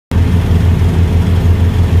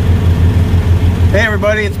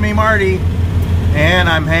everybody, it's me, Marty, and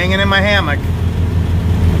I'm hanging in my hammock.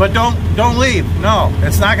 But don't leave. No,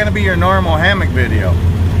 it's not going to be your normal hammock video.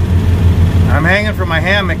 I'm hanging from my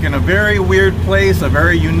hammock in a very weird place, a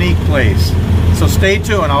very unique place. So stay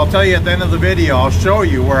tuned. I'll tell you at the end of the video. I'll show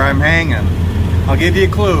you where I'm hanging. I'll give you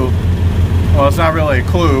a clue. Well, it's not really a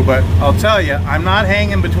clue, but I'll tell you, I'm not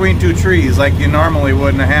hanging between two trees like you normally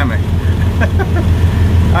would in a hammock.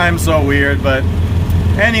 I'm so weird, but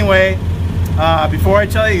anyway, before I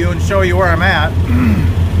tell you and show you where I'm at,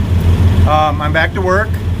 I'm back to work.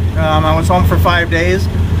 I was home for 5 days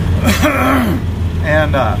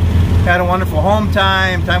and had a wonderful home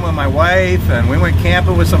time with my wife, and we went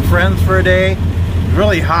camping with some friends for a day. It was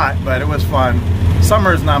really hot, but it was fun.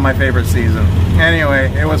 Summer is not my favorite season.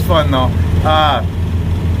 Anyway, it was fun though.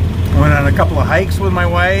 Went on a couple of hikes with my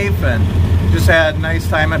wife and just had a nice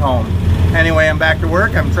time at home. Anyway, I'm back to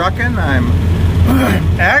work. I'm trucking. I'm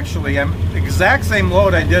exact same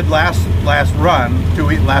load I did last run,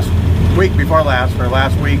 last week before last, or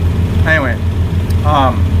last week. Anyway,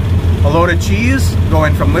 a load of cheese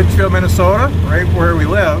going from Litchfield, Minnesota, right where we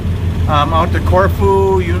live, out to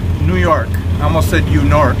Corfu, New York. I almost said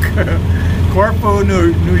York. Corfu,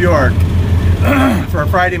 New York, for a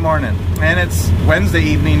Friday morning, and it's Wednesday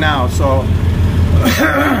evening now. So,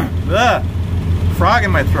 frog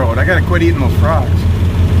in my throat. I gotta quit eating those frogs.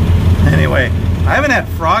 Anyway, I haven't had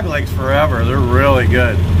frog legs forever. They're really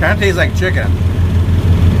good. Kind of taste like chicken.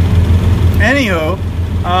 Anywho,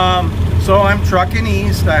 so I'm trucking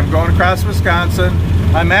east. I'm going across Wisconsin.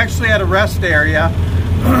 I'm actually at a rest area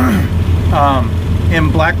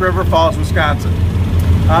in Black River Falls, Wisconsin.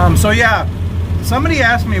 So yeah, somebody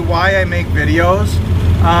asked me why I make videos,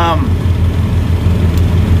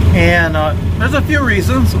 and there's a few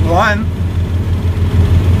reasons. One,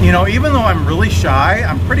 you know, even though I'm really shy,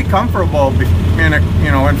 I'm pretty comfortable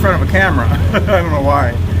in front of a camera. I don't know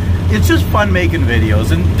why. It's just fun making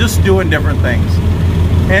videos and just doing different things.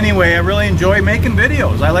 Anyway, I really enjoy making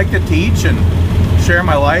videos. I like to teach and share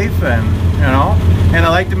my life, and and I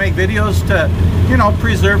like to make videos to,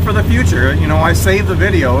 preserve for the future. I save the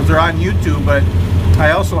videos. They're on YouTube, but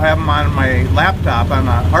I also have them on my laptop on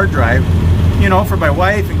a hard drive, for my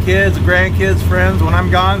wife and kids, grandkids, friends. When I'm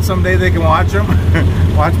gone, someday they can watch them.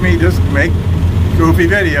 Watch me just make goofy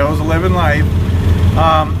videos, living life.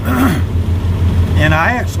 And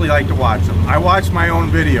I actually like to watch them. I watch my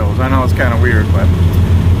own videos. I know it's kind of weird, but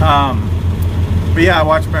yeah, I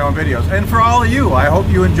watch my own videos. And for all of you, I hope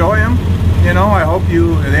you enjoy them. I hope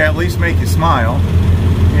they at least make you smile.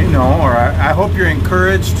 Or I hope you're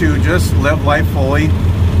encouraged to just live life fully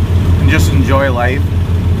and just enjoy life.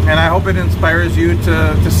 And I hope it inspires you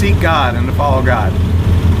to seek God and to follow God.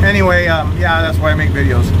 Anyway, yeah, that's why I make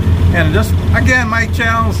videos. And just, again, my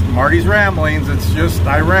channel's Martys Ramblings. It's just,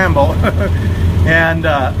 I ramble. And,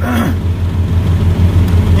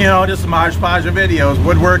 just a hodgepodge of videos,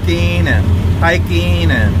 woodworking and hiking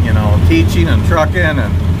and, teaching and trucking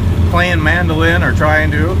and playing mandolin or trying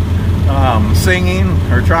to, singing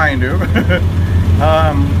or trying to.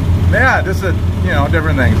 Yeah, just,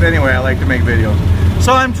 different things. Anyway, I like to make videos.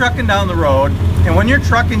 So I'm trucking down the road, and when you're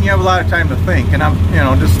trucking, you have a lot of time to think, and I'm,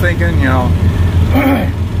 just thinking,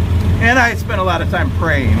 and I spend a lot of time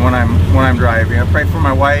praying when I'm driving. I pray for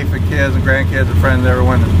my wife and kids and grandkids and friends,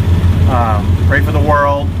 everyone. Pray for the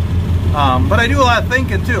world. But I do a lot of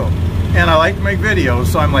thinking too, and I like to make videos.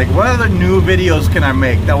 So I'm like, what other new videos can I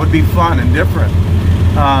make that would be fun and different?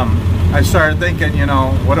 I started thinking,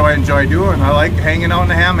 what do I enjoy doing? I like hanging out in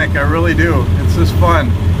the hammock. I really do. It's just fun,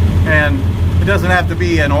 and it doesn't have to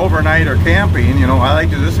be an overnight or camping. I like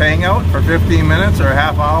to just hang out for 15 minutes or a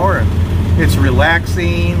half hour, and it's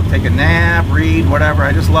relaxing, take a nap, read, whatever.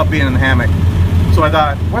 I just love being in the hammock. So I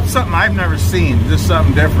thought, what's something I've never seen, just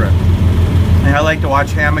something different? And I like to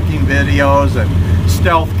watch hammocking videos and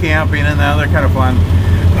stealth camping, and that. They're kind of fun.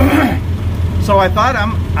 So I thought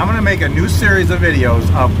I'm going to make a new series of videos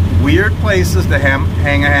of weird places to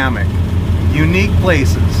hang a hammock, unique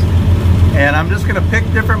places. And I'm just going to pick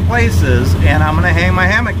different places, and I'm going to hang my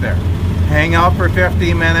hammock there. Hang out for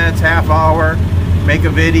 15 minutes, half hour, make a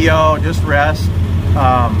video, just rest.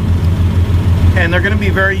 And they're going to be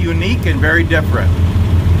very unique and very different.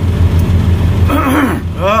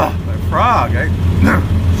 Ugh, my frog, I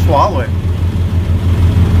swallow it.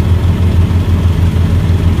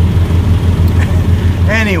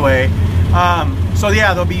 Anyway, so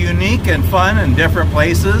yeah, they'll be unique and fun and different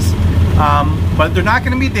places. But they're not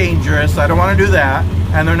going to be dangerous. I don't want to do that.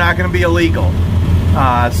 And they're not going to be illegal.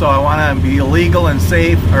 So I want to be legal and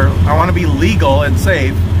safe, or I want to be legal and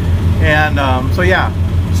safe. And so yeah.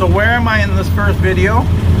 So where am I in this first video?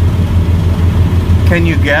 Can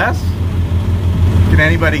you guess? Can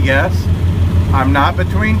anybody guess? I'm not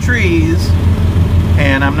between trees,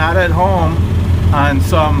 and I'm not at home on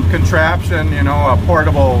some contraption, you know, a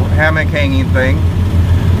portable hammock hanging thing.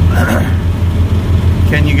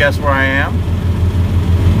 Can you guess where I am?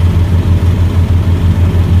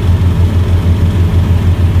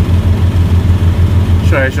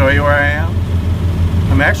 Should I show you where I am?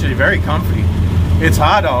 I'm actually very comfy. It's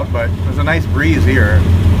hot out, but there's a nice breeze here.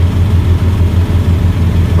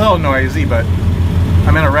 A little noisy, but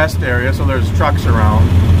I'm in a rest area, so there's trucks around.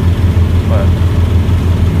 But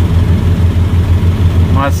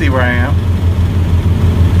let's see where I am.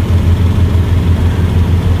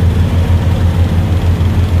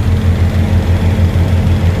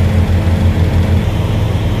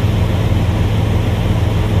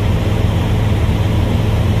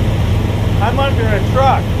 I'm under a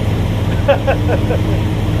truck.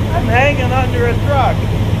 I'm hanging under a truck.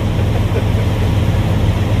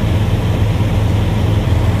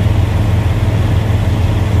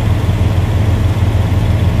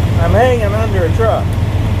 I'm hanging under a truck.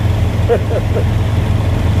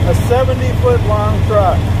 A 70-foot long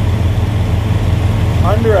truck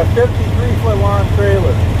under a 53-foot long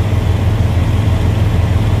trailer.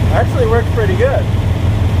 Actually works pretty good.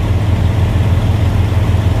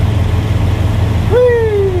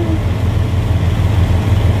 Whee!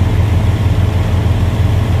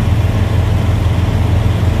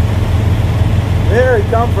 Very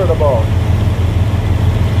comfortable.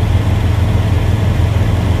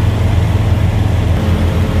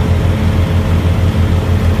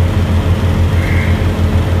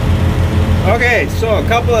 Okay, so a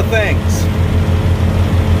couple of things.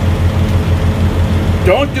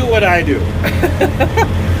 Don't do what I do.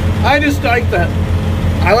 I just like that.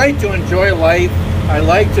 I like to enjoy life. I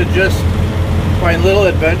like to just find little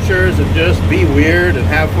adventures and just be weird and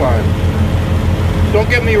have fun. Don't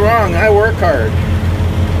get me wrong, I work hard,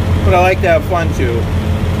 but I like to have fun too.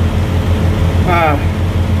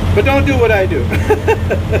 But don't do what I do.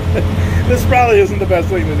 This probably isn't the best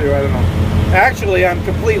thing to do, I don't know. Actually, I'm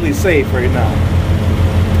completely safe right now.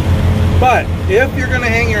 But if you're going to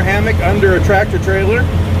hang your hammock under a tractor trailer,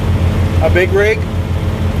 a big rig,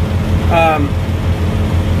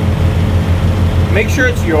 make sure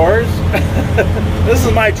it's yours. This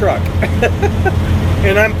is my truck.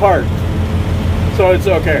 And I'm parked, so it's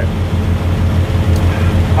okay.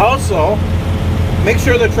 Also, make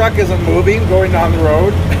sure the truck isn't moving going down the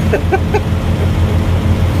road.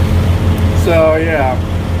 So yeah,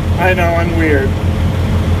 I know I'm weird.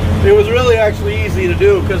 It was really actually easy to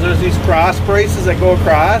do because there's these cross braces that go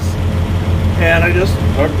across, and I just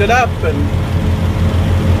hooked it up, and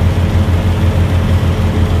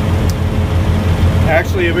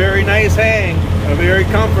actually a very nice hang, a very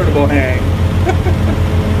comfortable hang.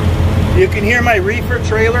 You can hear my reefer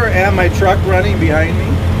trailer and my truck running behind me,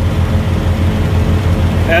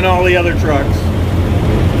 and all the other trucks.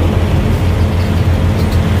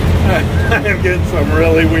 I'm getting some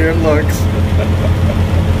really weird looks.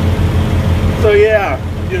 So yeah,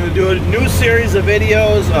 I'm going to do a new series of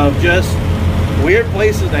videos of just weird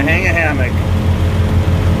places to hang a hammock.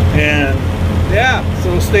 And yeah,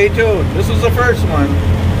 so stay tuned. This was the first one.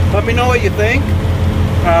 Let me know what you think,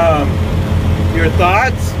 your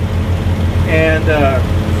thoughts, and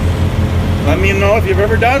let me know if you've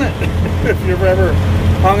ever done it. If you've ever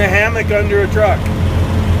hung a hammock under a truck.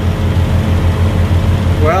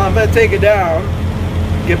 Well, I'm going to take it down,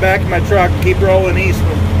 get back in my truck, keep rolling east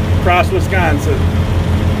across Wisconsin.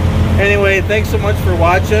 Anyway, thanks so much for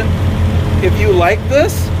watching. If you like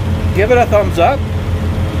this, give it a thumbs up.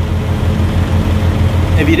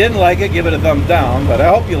 If you didn't like it, give it a thumbs down, but I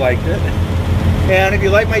hope you liked it. And if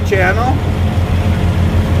you like my channel,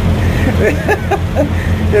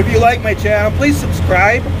 please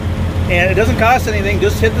subscribe. And it doesn't cost anything,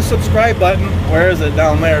 just hit the subscribe button. Where is it?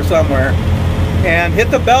 Down there somewhere. And hit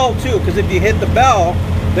the bell too, because if you hit the bell,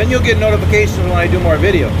 then you'll get notifications when I do more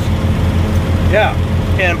videos. Yeah,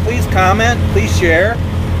 and please comment, please share,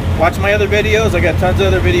 watch my other videos. I got tons of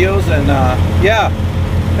other videos, and yeah,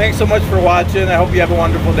 thanks so much for watching. I hope you have a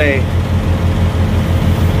wonderful day.